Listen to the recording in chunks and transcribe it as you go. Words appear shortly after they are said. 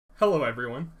Hello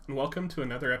everyone, and welcome to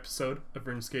another episode of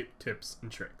RuneScape Tips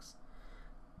and Tricks.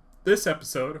 This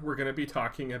episode, we're going to be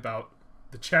talking about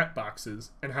the chat boxes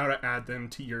and how to add them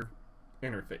to your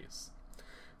interface.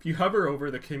 If you hover over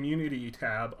the Community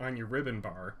tab on your ribbon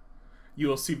bar, you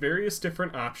will see various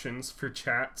different options for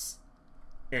chats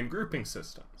and grouping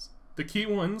systems. The key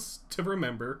ones to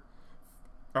remember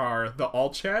are the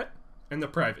all chat and the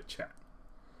private chat.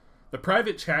 The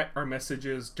private chat are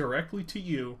messages directly to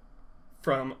you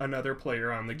from another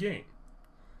player on the game.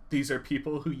 These are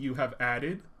people who you have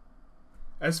added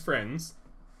as friends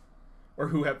or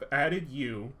who have added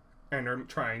you and are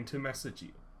trying to message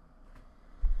you.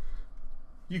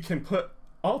 You can put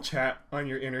all chat on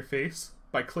your interface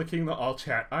by clicking the all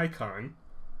chat icon,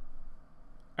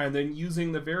 and then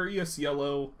using the various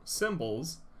yellow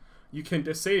symbols you can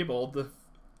disable the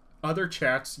other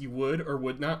chats you would or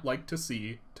would not like to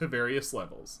see to various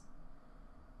levels.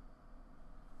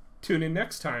 Tune in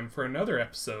next time for another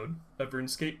episode of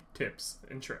RuneScape Tips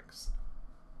and Tricks.